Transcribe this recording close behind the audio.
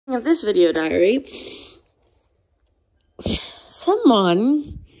of this video diary,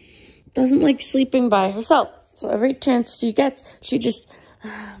 someone doesn't like sleeping by herself. So every chance she gets, she just,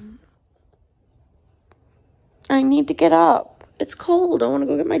 I need to get up. It's cold. I want to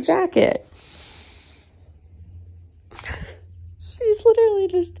go get my jacket. She's literally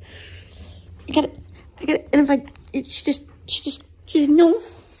just, I get it. And if she's no,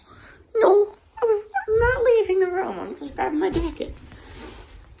 I'm not leaving the room. I'm just grabbing my jacket.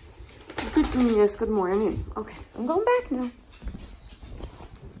 Good morning. Okay, I'm going back now.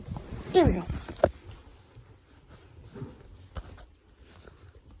 There we go.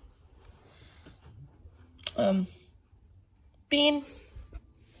 Bean.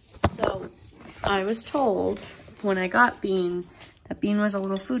 So, I was told when I got Bean that Bean was a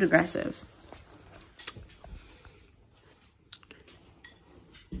little food aggressive.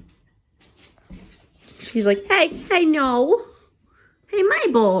 She's like, hey, no. Hey, my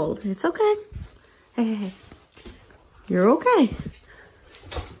bowl. It's okay. Hey. You're okay.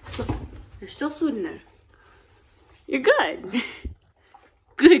 Look, there's still food in there. You're good.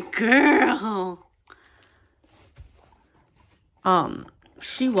 Good girl.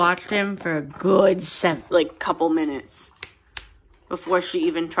 She watched him for a good couple minutes before she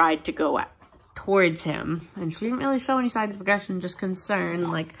even tried to go towards him. And she didn't really show any signs of aggression, just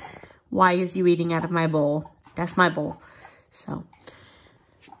concern, like, why is you eating out of my bowl? That's my bowl. So.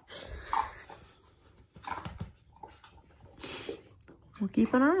 We'll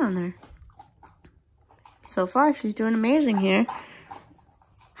keep an eye on her. So far, she's doing amazing here.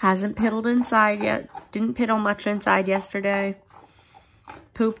 Hasn't piddled inside yet. Didn't piddle much inside yesterday.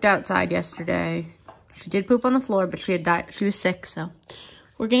 Pooped outside yesterday. She did poop on the floor, but she had died. She was sick, so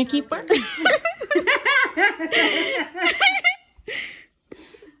we're gonna keep her. Oh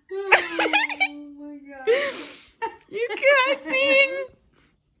my god. You good, Bean?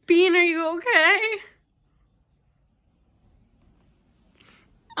 Bean, are you okay?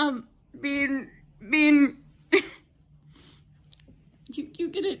 Bean.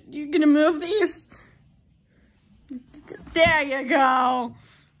 You gonna move these? There you go.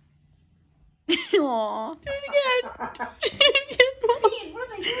 Aww. Do it again. Bean, what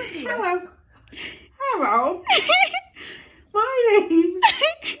are they doing here? Hello. My name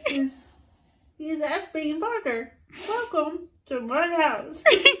is F. Bean Parker. Welcome to my house.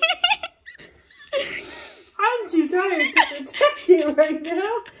 I'm too tired to protect you right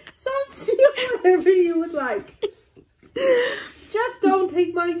now, so steal whatever you would like. Just don't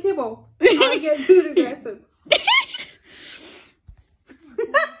take my kibble. I get food aggressive.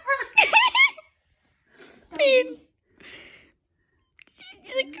 Bean.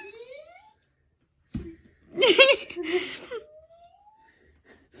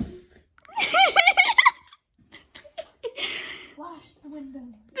 Wash the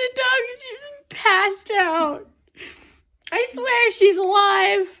windows. The dog just passed out. I swear she's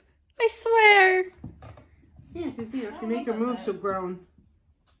alive. I swear. Yeah, because you have to make her move so grown.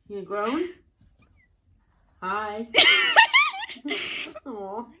 You grown? Hi.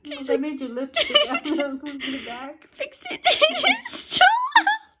 Aw. I made your lips stick out to the back. Fix it. Stop.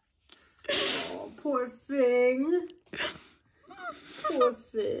 Oh, poor thing. Poor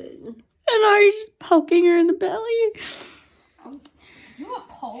thing. And Ari's just poking her in the belly. Do you have a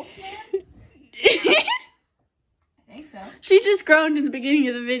pulse, man? I think so. She just groaned in the beginning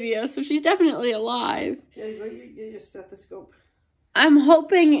of the video, so she's definitely alive. Yeah, go get your stethoscope. I'm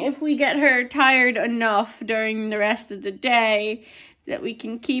hoping if we get her tired enough during the rest of the day that we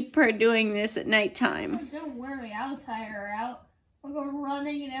can keep her doing this at nighttime. Oh, don't worry, I'll tire her out. We'll go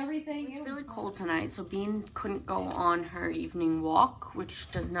running and everything. It's really cold tonight, so Bean couldn't go on her evening walk, which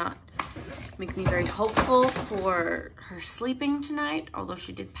does not make me very hopeful for her sleeping tonight, although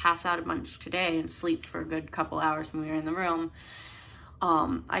she did pass out a bunch today and sleep for a good couple hours when we were in the room.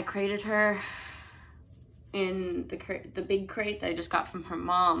 I crated her in the big crate that I just got from her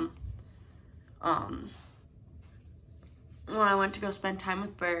mom when I went to go spend time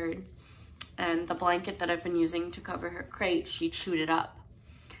with Bird. And the blanket that I've been using to cover her crate, she chewed it up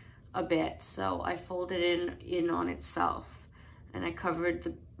a bit. So I folded it in on itself. And I covered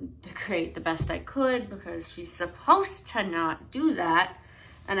the crate the best I could because she's supposed to not do that.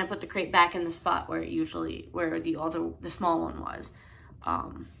 And I put the crate back in the spot where the small one was.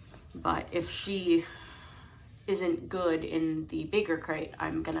 But if she isn't good in the bigger crate,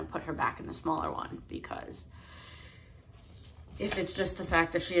 I'm gonna put her back in the smaller one, because if it's just the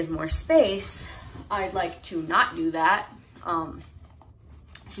fact that she has more space, I'd like to not do that.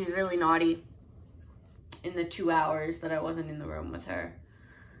 She's really naughty in the 2 hours that I wasn't in the room with her.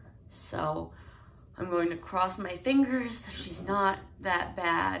 So I'm going to cross my fingers that she's not that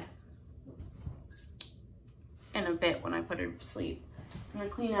bad in a bit when I put her to sleep. I'm gonna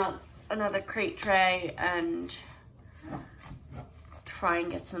clean out another crate tray and try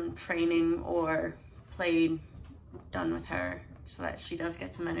and get some training or play done with her so that she does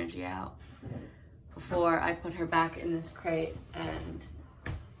get some energy out before I put her back in this crate and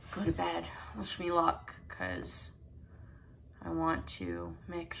go to bed. Wish me luck, because I want to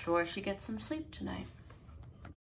make sure she gets some sleep tonight.